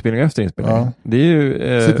inspelning och efter inspelning. Ja. Det är ju,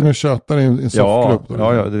 sitter ni och tjötar i en soffgrupp då?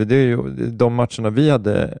 Ja, det är ju, de matcherna vi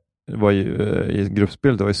hade var ju i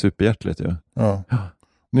gruppspel, det var ju superhjärtligt ju. Ja.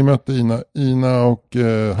 Ni mötte Ina och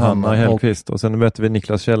Hanna Hellqvist och sen mötte vi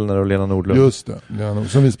Niklas Källner och Lena Nordlund. Just det,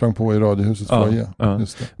 som vi sprang på i Radiohusets foyer. Ja.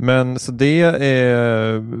 Just det. Men så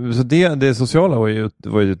det sociala var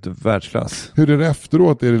ju ett världsklass. Hur är det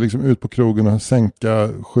efteråt? Är det liksom ut på krogen och sänka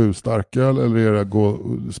 7 starköl eller är det gå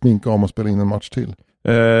sminka om och spela in en match till?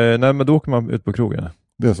 Nej, men då åker man ut på krogen.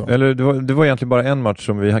 Det är så? Eller det var egentligen bara en match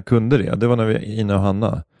som vi kunde det. Det var när vi Ina och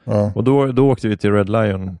Hanna. Ja. Och då åkte vi till Red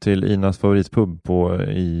Lion, till Inas favoritpub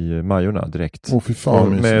i Majorna direkt. Fy fan,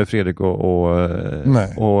 med Fredrik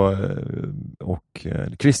och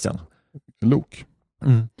Christian. Lok.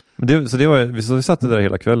 Mm. Men vi satt där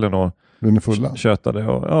hela kvällen och tjötade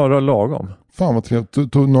och lagom. Fan vad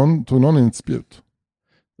trevligt. Tog någon in ett spjut?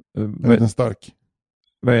 En liten stark?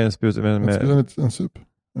 Vad är en spjut? En sup?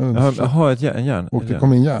 Jaha, en järn. Och det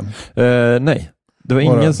kom in järn? Nej. Det var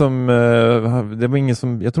ingen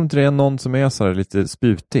som, jag tror inte det är någon som är så här lite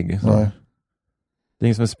spjutig. Så. Nej. Det är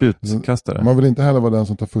ingen som är spjutkastare. Man vill inte heller vara den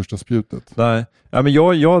som tar första spjutet. Nej. Ja, men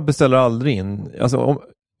jag beställer aldrig in. Alltså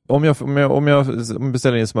om jag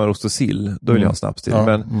beställer in smörost och sill, då vill jag ha snaps till.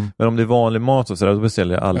 Men om det är vanlig mat och sådär, då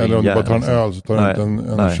beställer jag aldrig in. Eller om du bara tar en öl så tar du inte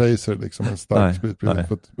en chaser liksom, en stark spjut för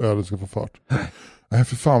att ölen ska få fart. Nej,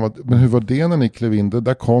 för fan, men hur var det när ni klev in? Det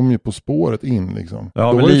där kom ju På spåret in liksom. Ja, då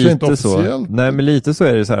men var det lite inte officiellt. Så. Nej, men lite så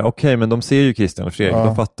är det så här, okej, men de ser ju Christian och Fredrik,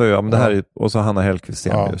 de fattar ju, men det här är, och så Hanna Hellqvist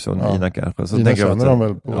så Ina kanske. Så Ina tänker känner de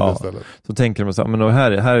väl på det stället. Så tänker de så här, men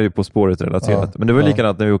här är ju På spåret relaterat. Men det var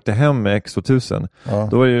likadant när vi åkte hem med X2000.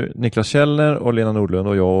 Då var ju Niklas Källner och Lena Nordlund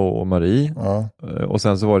och jag och Marie. Och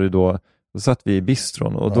sen så var det då satt vi i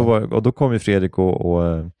bistron och då kom ju Fredrik och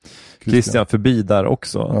Christian förbi där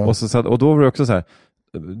också. Och då var det också så här,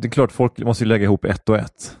 det är klart, folk måste ju lägga ihop 1 och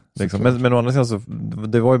 1. Liksom. Men å andra sidan så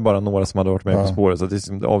det var ju bara några som hade varit med På spåret, så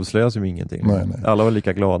det avslöjas ju ingenting. Nej. Alla var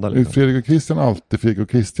lika glada. Liksom. Fredrik och Christian alltid Fredrik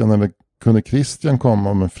och Christian, eller kunde Christian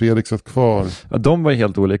komma men Fredrik satt kvar? Ja, de var ju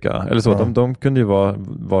helt olika. Eller så, de kunde ju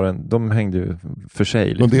de hängde ju för sig.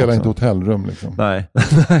 Liksom, de delade inte hotellrum liksom. Nej.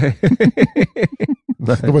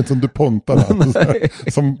 De var inte som DuPontarna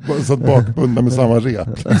som satt bakbundna med samma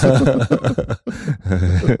rep.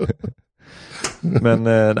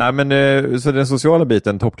 Så den sociala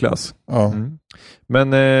biten toppklass. Ja. Men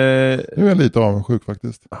nu är jag lite avundsjuk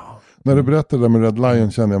faktiskt. När du berättade det med Red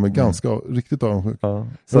Lion kände jag mig riktigt avundsjuk. Så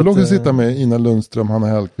jag låg och sitta med Ina Lundström, Hanna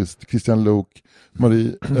Hellqvist, Christian Lok,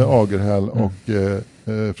 Marie Agerhäll och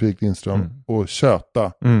Fredrik Lindström och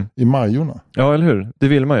köta i Majorna. Ja, eller hur? Det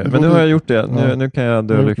vill man ju. Men nu har jag gjort det. Nu kan jag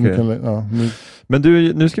dö lycklig. Men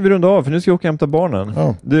nu ska vi runda av, för nu ska jag åka och hämta barnen.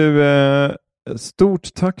 Ja.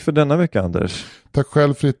 Stort tack för denna vecka, Anders. Tack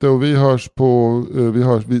själv, Fritte, och vi hörs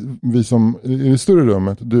vi som i det större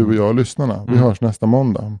rummet, du och jag och lyssnarna. Vi hörs nästa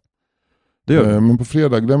måndag. Det gör vi. Men på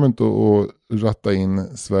fredag, glöm inte att ratta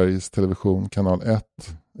in Sveriges Television kanal 1.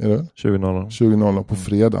 Är det? 20.00 på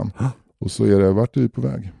fredagen. Och så är det, vart är vi på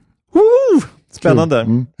väg?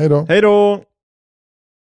 Spännande. Hej då. Hej då.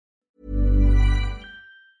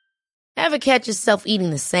 Ever catch yourself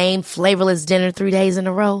eating the same flavorless dinner 3 days in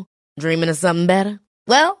a row? Dreaming of something better?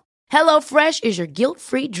 Well, HelloFresh is your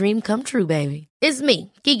guilt-free dream come true, baby. It's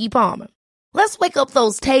me, Keke Palmer. Let's wake up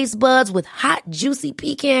those taste buds with hot, juicy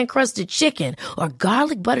pecan-crusted chicken or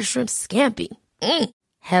garlic butter shrimp scampi.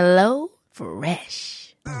 Hello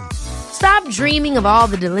Fresh. Stop dreaming of all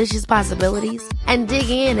the delicious possibilities and dig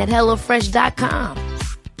in at HelloFresh.com.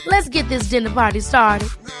 Let's get this dinner party started.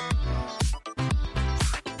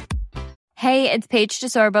 Hey, it's Paige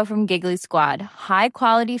DeSorbo from Giggly Squad. High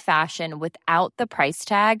quality fashion without the price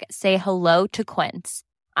tag. Say hello to Quince.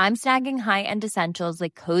 I'm snagging high-end essentials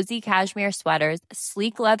like cozy cashmere sweaters,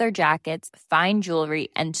 sleek leather jackets, fine jewelry,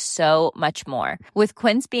 and so much more. With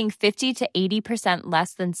Quince being 50 to 80%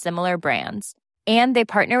 less than similar brands. And they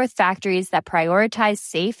partner with factories that prioritize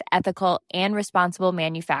safe, ethical, and responsible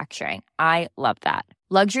manufacturing. I love that.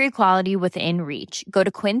 Luxury quality within reach. Go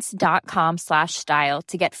to quince.com/style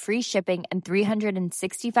to get free shipping and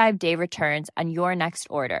 365-day returns on your next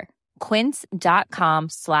order.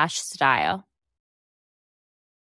 Quince.com/style.